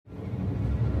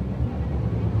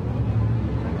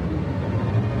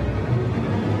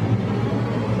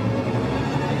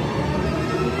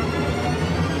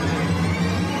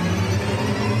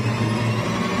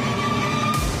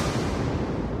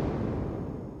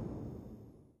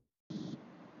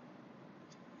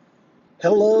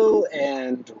Hello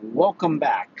and welcome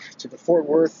back to the Fort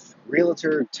Worth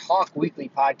Realtor Talk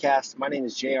Weekly podcast. My name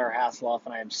is J.R. Hasloff,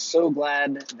 and I am so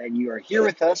glad that you are here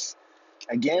with us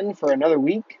again for another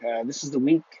week. This is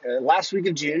the last week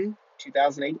of June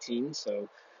 2018, so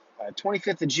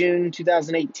 25th of June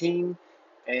 2018,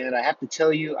 and I have to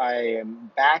tell you, I am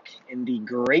back in the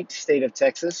great state of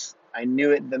Texas. I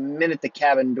knew it the minute the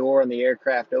cabin door on the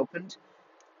aircraft opened,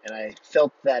 and I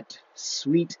felt that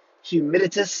sweet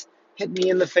humiditas hit me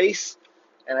in the face.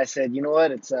 And I said, you know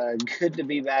what? It's good to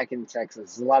be back in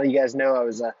Texas. A lot of you guys know I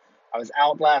was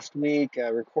out last week,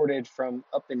 recorded from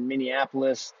up in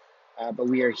Minneapolis, but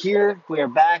we are here. We are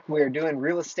back. We are doing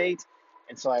real estate,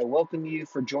 and so I welcome you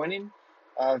for joining.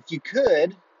 If you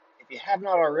have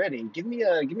not already, give me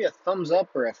a thumbs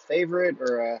up or a favorite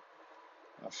or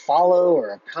a follow or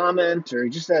a comment or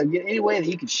just any way that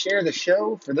you could share the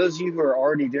show. For those of you who are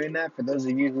already doing that, for those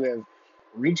of you who have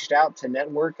reached out to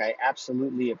network, I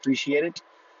absolutely appreciate it.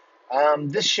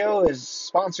 This show is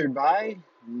sponsored by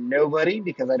nobody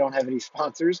because I don't have any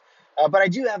sponsors, but I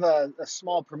do have a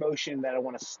small promotion that I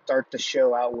want to start the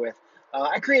show out with.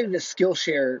 I created a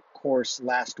Skillshare course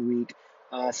last week,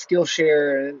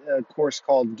 Skillshare course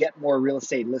called Get More Real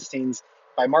Estate Listings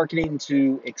by Marketing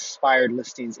to Expired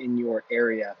Listings in Your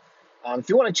Area. If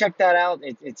you want to check that out,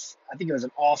 I think it was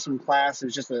an awesome class. It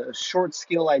was just a short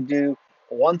skill I do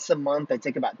once a month. I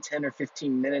take about 10 or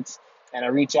 15 minutes and I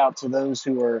reach out to those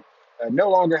who are no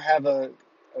longer have a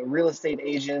real estate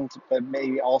agent, but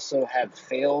maybe also have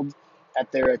failed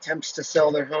at their attempts to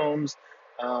sell their homes.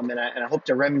 And I hope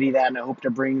to remedy that, and I hope to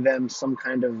bring them some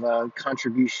kind of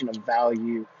contribution of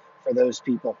value for those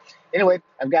people. Anyway,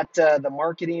 I've got the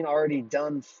marketing already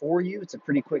done for you. It's a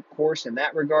pretty quick course in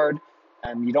that regard.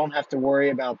 You don't have to worry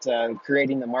about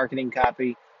creating the marketing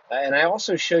copy. And I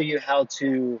also show you how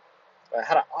to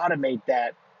automate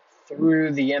that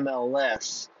through the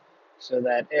MLS so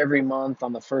that every month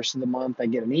on the first of the month I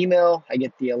get an email. I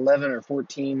get the 11 or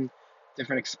 14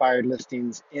 different expired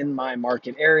listings in my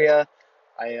market area.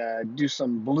 I do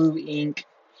some blue ink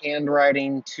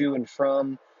handwriting to and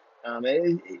from.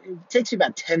 It takes me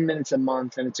about 10 minutes a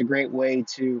month, and it's a great way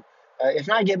to, if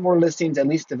not get more listings, at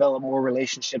least develop more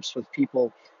relationships with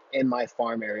people in my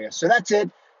farm area. So that's it.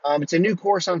 It's a new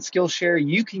course on Skillshare.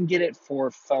 You can get it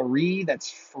for free. That's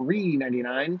free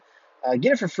 99.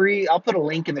 Get it for free. I'll put a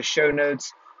link in the show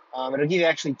notes. It'll give you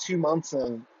actually 2 months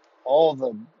of all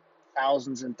the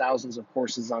thousands and thousands of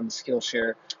courses on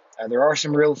Skillshare. There are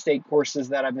some real estate courses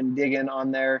that I've been digging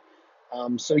on there.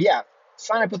 So yeah,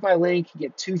 sign up with my link,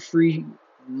 get 2 free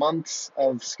months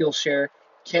of Skillshare,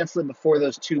 cancel it before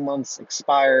those 2 months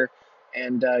expire,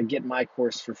 and get my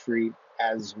course for free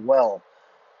as well.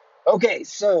 Okay,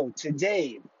 so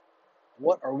today,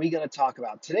 what are we going to talk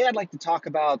about? Today, I'd like to talk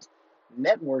about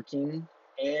networking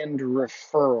and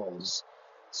referrals.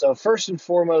 So first and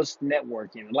foremost,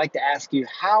 networking. I'd like to ask you,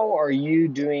 how are you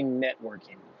doing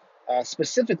networking?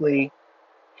 Specifically,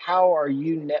 how are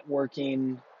you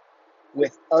networking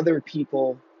with other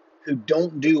people who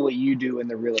don't do what you do in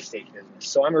the real estate business?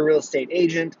 So I'm a real estate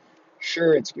agent.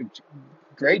 Sure, it's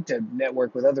great to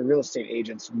network with other real estate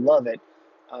agents. Love it.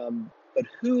 But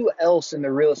who else in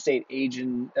the real estate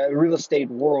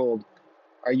world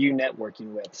are you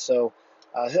networking with? So,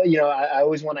 I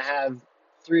always want to have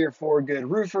 3 or 4 good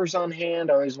roofers on hand.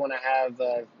 I always want to have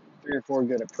 3 or 4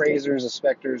 good appraisers,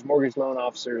 inspectors, mortgage loan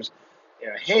officers.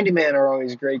 Handyman are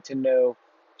always great to know,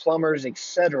 plumbers,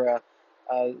 etc.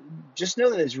 Uh, just know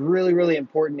that it's really, really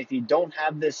important. If you don't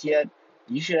have this yet,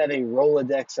 you should have a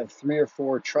Rolodex of 3 or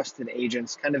 4 trusted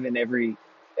agents, kind of in every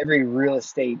real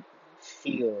estate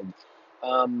field.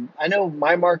 I know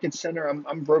my market center,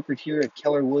 I'm brokered here at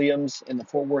Keller Williams in the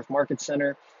Fort Worth Market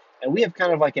Center, and we have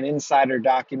kind of like an insider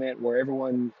document where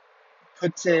everyone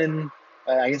puts in,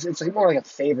 I guess it's like more like a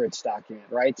favorites document,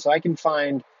 right? So I can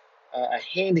find a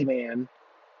handyman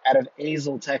out of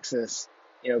Azle, Texas,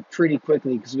 pretty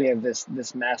quickly because we have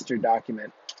this master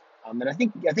document. And I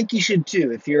think you should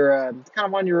too. If you're kind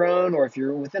of on your own or if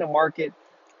you're within a market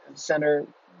center,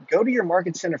 go to your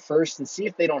market center first and see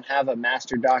if they don't have a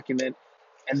master document.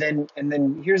 And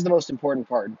then here's the most important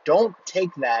part. Don't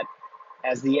take that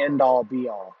as the end all be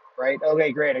all, right?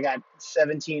 Okay, great. I got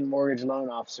 17 mortgage loan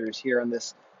officers here on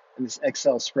this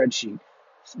Excel spreadsheet.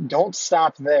 Don't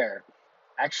stop there.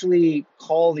 Actually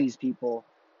call these people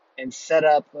and set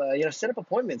up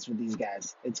appointments with these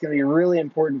guys. It's going to be really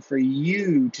important for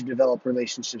you to develop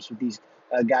relationships with these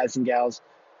guys and gals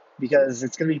because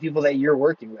it's going to be people that you're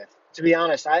working with. To be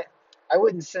honest, I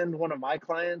wouldn't send one of my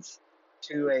clients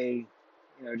to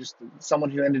just someone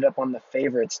who ended up on the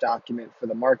favorites document for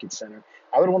the market center.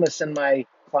 I would want to send my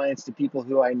clients to people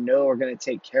who I know are going to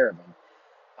take care of them.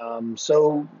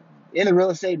 So in the real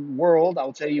estate world,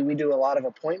 I'll tell you, we do a lot of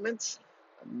appointments.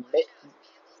 Make,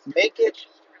 make it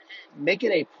make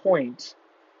it a point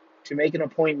to make an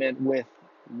appointment with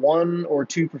one or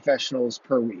two professionals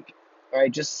per week. All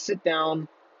right, just sit down,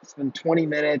 spend 20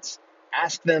 minutes,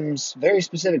 ask them very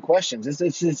specific questions.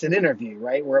 It's an interview,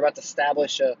 right? We're about to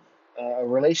establish a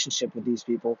relationship with these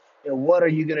people. What are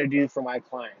you going to do for my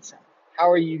clients? How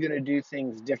are you going to do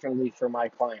things differently for my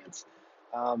clients?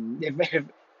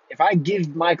 If I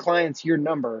give my clients your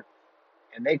number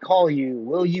and they call you,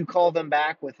 will you call them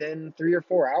back within 3 or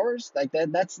 4 hours? Like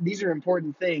that, these are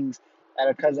important things at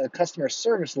a customer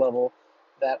service level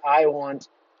that I want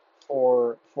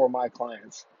for my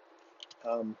clients.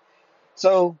 Um,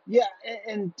 so yeah,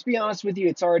 and to be honest with you,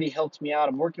 it's already helped me out.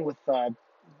 I'm working with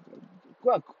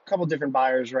well, a couple different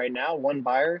buyers right now. One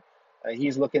buyer,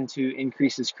 he's looking to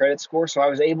increase his credit score, so I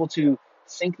was able to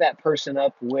sync that person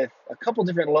up with a couple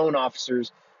different loan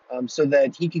officers, so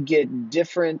that he could get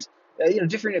different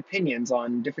opinions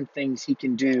on different things he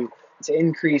can do to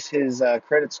increase his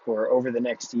credit score over the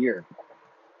next year.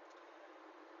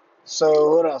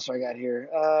 So what else I got here?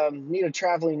 Need a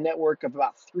traveling network of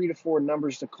about 3 to 4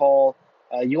 numbers to call.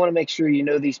 You want to make sure you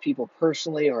know these people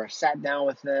personally or have sat down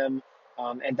with them.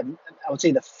 I would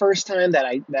say the first time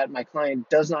that my client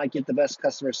does not get the best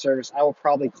customer service, I will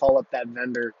probably call up that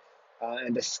vendor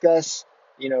and discuss,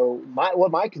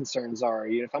 what my concerns are.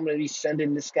 If I'm going to be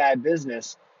sending this guy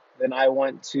business, then I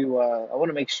want to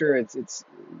make sure it's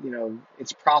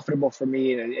profitable for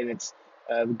me and it's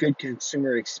a good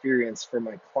consumer experience for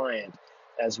my client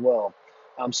as well.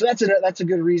 So that's a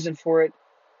good reason for it.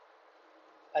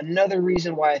 Another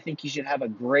reason why I think you should have a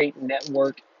great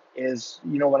network is,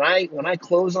 when I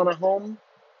close on a home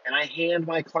and I hand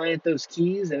my client those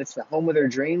keys and it's the home of their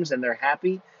dreams and they're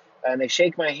happy and they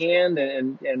shake my hand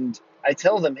and I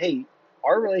tell them, hey,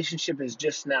 our relationship is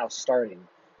just now starting.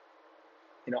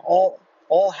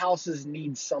 All houses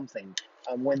need something.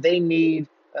 When they need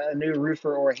a new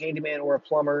roofer or a handyman or a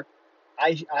plumber,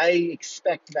 I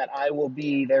expect that I will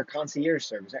be their concierge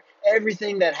service.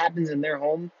 Everything that happens in their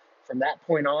home from that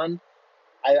point on,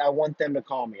 I want them to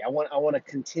call me. I want to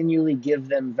continually give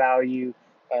them value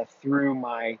through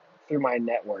my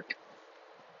network.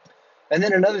 And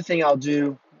then another thing I'll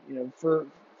do, for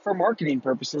marketing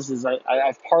purposes, is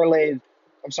I've parlayed.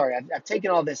 I'm sorry, I've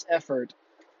taken all this effort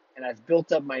and I've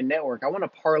built up my network. I want to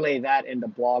parlay that into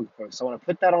blog posts. I want to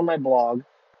put that on my blog,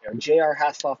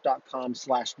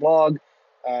 jrhasloff.com/blog,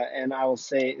 and I will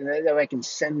say that I can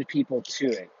send people to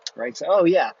it, right? So, oh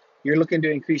yeah, you're looking to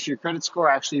increase your credit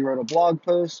score. I actually wrote a blog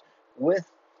post with,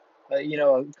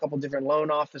 a couple different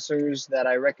loan officers that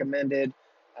I recommended.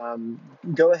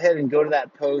 Go ahead and go to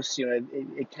that post.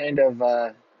 It kind of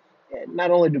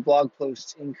not only do blog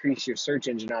posts increase your search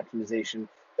engine optimization,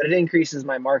 but it increases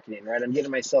my marketing, right? I'm getting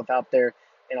myself out there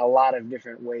in a lot of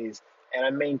different ways, and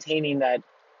I'm maintaining that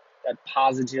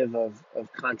positive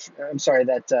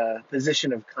that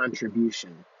position of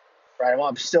contribution, right? I'm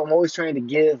always trying to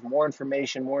give more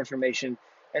information,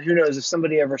 and who knows if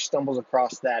somebody ever stumbles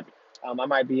across that, I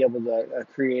might be able to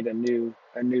create a new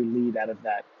lead out of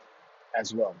that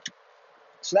as well.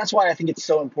 So that's why I think it's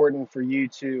so important for you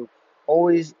to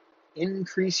always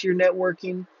increase your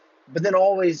networking, but then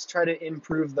always try to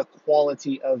improve the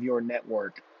quality of your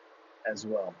network as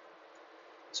well.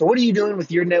 So what are you doing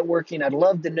with your networking? I'd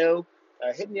love to know.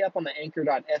 Hit me up on the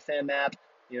anchor.fm app.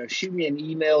 Shoot me an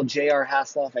email,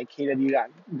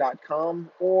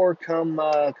 jrhasloff@kw.com, or come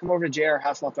over to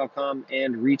jrhasloff.com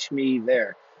and reach me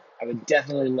there. I would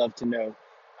definitely love to know.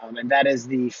 And that is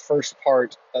the first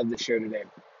part of the show today.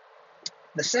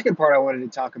 The second part I wanted to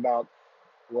talk about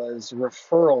was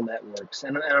referral networks.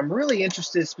 And I'm really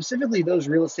interested, specifically those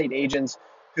real estate agents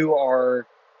who are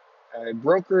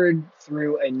brokered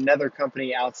through another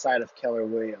company outside of Keller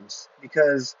Williams.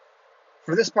 Because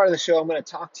for this part of the show, I'm going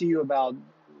to talk to you about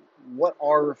what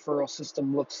our referral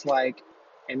system looks like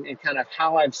and kind of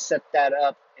how I've set that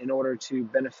up in order to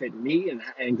benefit me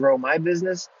and grow my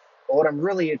business. But what I'm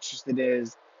really interested in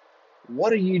is,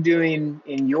 what are you doing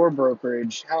in your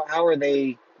brokerage? How are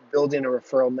they building a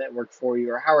referral network for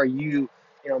you, or how are you,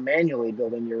 manually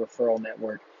building your referral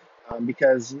network?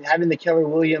 Because having the Keller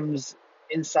Williams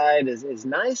inside is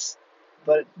nice,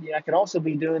 but I could also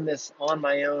be doing this on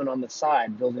my own on the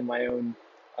side, building my own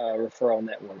referral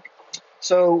network.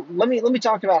 So let me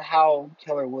talk about how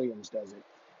Keller Williams does it.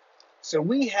 So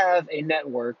we have a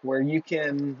network where you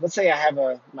can, let's say I have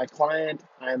my client,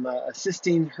 I'm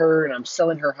assisting her and I'm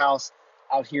selling her house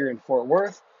out here in Fort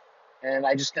Worth. And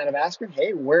I just kind of ask her,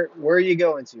 hey, where are you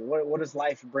going to? What is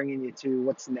life bringing you to?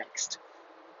 What's next?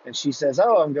 And she says,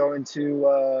 oh, I'm going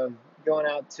to going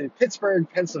out to Pittsburgh,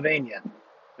 Pennsylvania.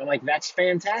 I'm like, that's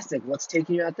fantastic. What's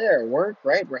taking you out there? Work,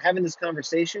 right? We're having this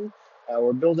conversation.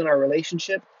 We're building our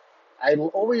relationship. I will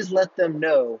always let them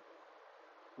know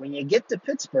when you get to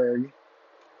Pittsburgh,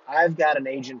 I've got an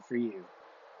agent for you,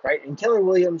 right? And Keller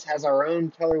Williams has our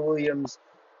own Keller Williams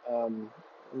um,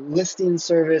 listing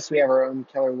service. We have our own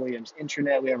Keller Williams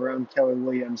intranet. We have our own Keller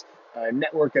Williams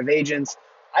network of agents.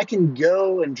 I can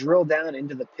go and drill down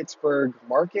into the Pittsburgh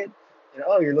market. And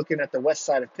oh, you're looking at the west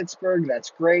side of Pittsburgh.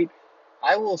 That's great.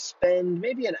 I will spend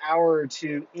maybe an hour or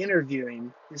two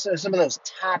interviewing some of those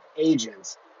top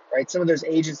agents, right? Some of those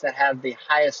agents that have the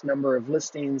highest number of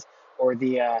listings or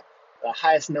the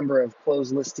highest number of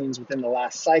closed listings within the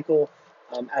last cycle.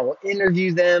 I will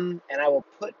interview them and I will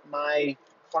put my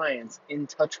clients in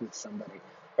touch with somebody,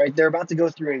 right? They're about to go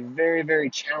through a very, very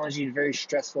challenging, very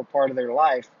stressful part of their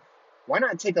life. Why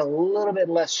not take a little bit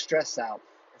less stress out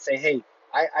and say, hey,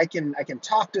 I can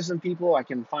talk to some people. I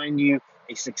can find you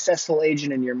a successful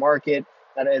agent in your market.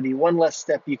 That'll be one less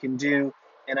step you can do,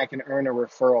 and I can earn a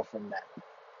referral from that.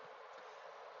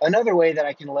 Another way that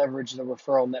I can leverage the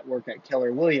referral network at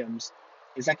Keller Williams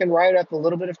is I can write up a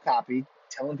little bit of copy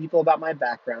telling people about my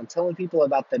background, telling people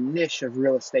about the niche of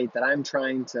real estate that I'm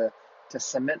trying to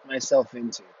cement myself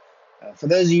into. For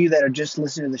those of you that are just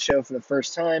listening to the show for the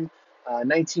first time,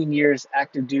 19 years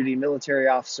active duty military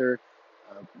officer,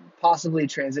 uh, possibly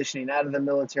transitioning out of the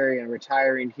military and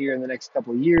retiring here in the next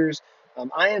couple of years.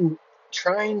 I am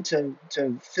trying to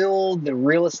fill the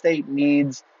real estate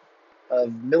needs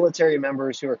of military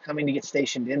members who are coming to get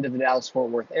stationed into the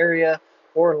Dallas-Fort Worth area,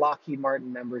 or Lockheed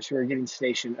Martin members who are getting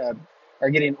stationed, are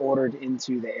getting ordered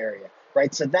into the area,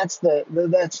 right? So that's the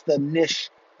niche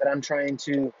that I'm trying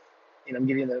to, I'm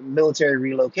getting the military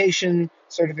relocation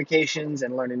certifications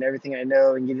and learning everything I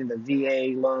know and getting the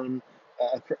VA loan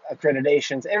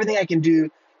accreditations, everything I can do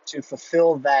to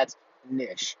fulfill that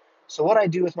niche. So what I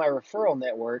do with my referral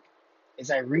network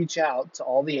is I reach out to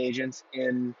all the agents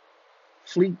in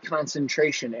fleet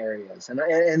concentration areas. And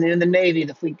in the Navy,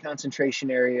 the fleet concentration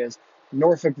areas,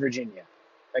 Norfolk, Virginia,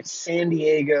 like San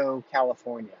Diego,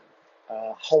 California,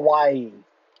 Hawaii.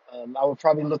 I would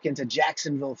probably look into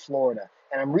Jacksonville, Florida.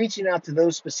 And I'm reaching out to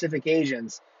those specific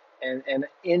agents. And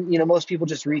most people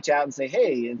just reach out and say,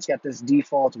 hey, it's got this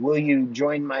default, will you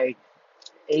join my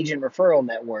agent referral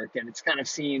network? And it's kind of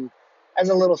seen as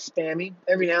a little spammy.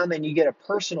 Every now and then you get a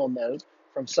personal note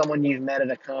from someone you've met at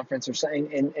a conference or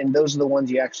something, and those are the ones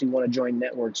you actually want to join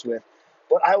networks with.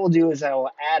 What I will do is I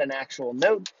will add an actual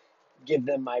note, give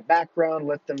them my background,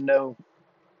 let them know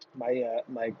my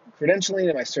credentialing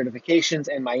and my certifications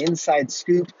and my inside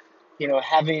scoop.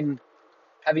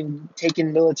 Having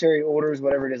taken military orders,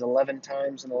 whatever it is, 11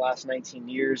 times in the last 19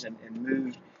 years and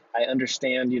moved, I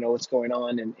understand, what's going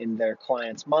on in their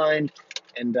client's mind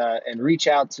and reach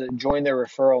out to join their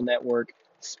referral network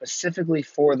specifically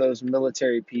for those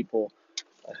military people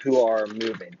who are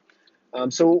moving.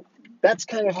 So that's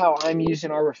kind of how I'm using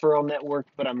our referral network,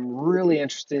 but I'm really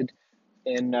interested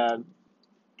in kind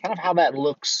of how that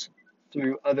looks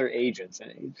through other agents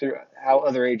and through how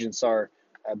other agents are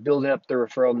building up their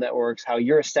referral networks, how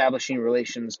you're establishing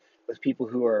relations with people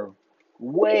who are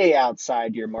way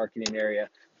outside your marketing area.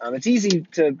 It's easy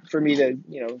for me to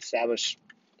establish.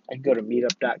 I can go to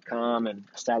meetup.com and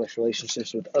establish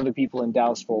relationships with other people in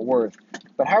Dallas Fort Worth.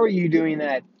 But how are you doing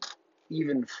that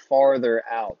even farther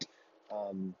out?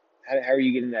 How are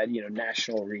you getting that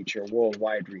national reach or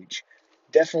worldwide reach?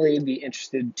 Definitely be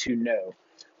interested to know.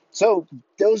 So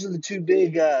those are the two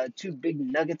big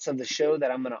nuggets of the show that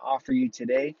I'm going to offer you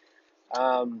today.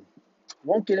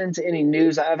 Won't get into any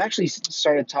news. I've actually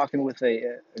started talking with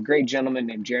a great gentleman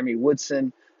named Jeremy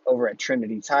Woodson over at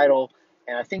Trinity Title,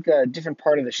 and I think a different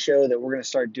part of the show that we're going to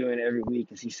start doing every week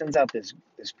is he sends out this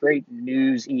great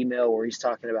news email where he's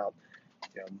talking about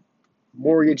you know,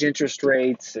 mortgage interest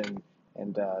rates and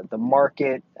the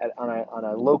market on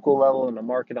a local level and the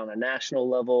market on a national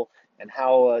level, and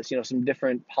how some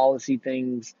different policy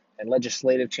things and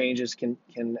legislative changes can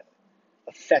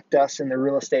affect us in the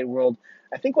real estate world.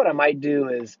 I think what I might do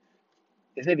is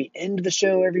maybe end the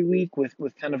show every week with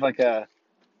kind of like a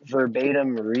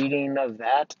verbatim reading of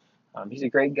that. He's a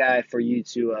great guy for you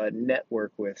to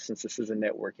network with, since this is a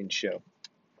networking show.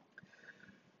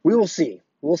 We will see.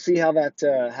 We'll see how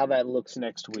that looks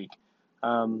next week.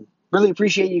 Really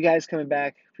appreciate you guys coming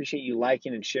back. Appreciate you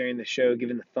liking and sharing the show,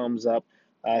 giving the thumbs up.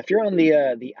 If you're on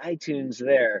the iTunes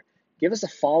there, give us a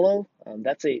follow.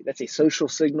 That's a social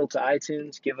signal to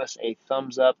iTunes. Give us a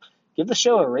thumbs up. Give the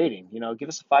show a rating. Give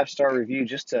us a 5-star review,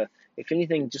 just to, if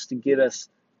anything, just to get us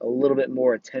a little bit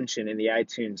more attention in the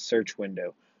iTunes search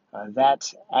window.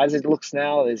 That, as it looks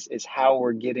now, is how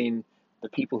we're getting the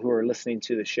people who are listening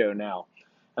to the show now.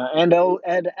 And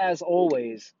as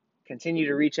always, continue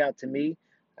to reach out to me.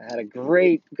 I had a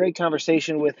great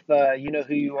conversation with you know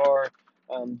who you are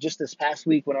just this past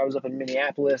week when I was up in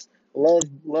Minneapolis.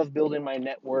 Love building my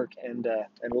network and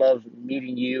love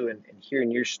meeting you and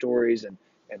hearing your stories and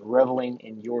reveling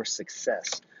in your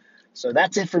success. So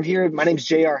that's it from here. My name is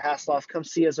J.R. Hasloff. Come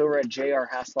see us over at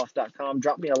jrhasloff.com.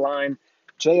 Drop me a line,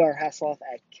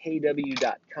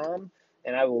 jrhasloff@kw.com,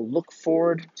 and I will look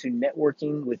forward to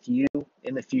networking with you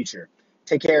in the future.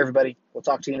 Take care, everybody. We'll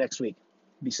talk to you next week.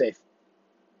 Be safe.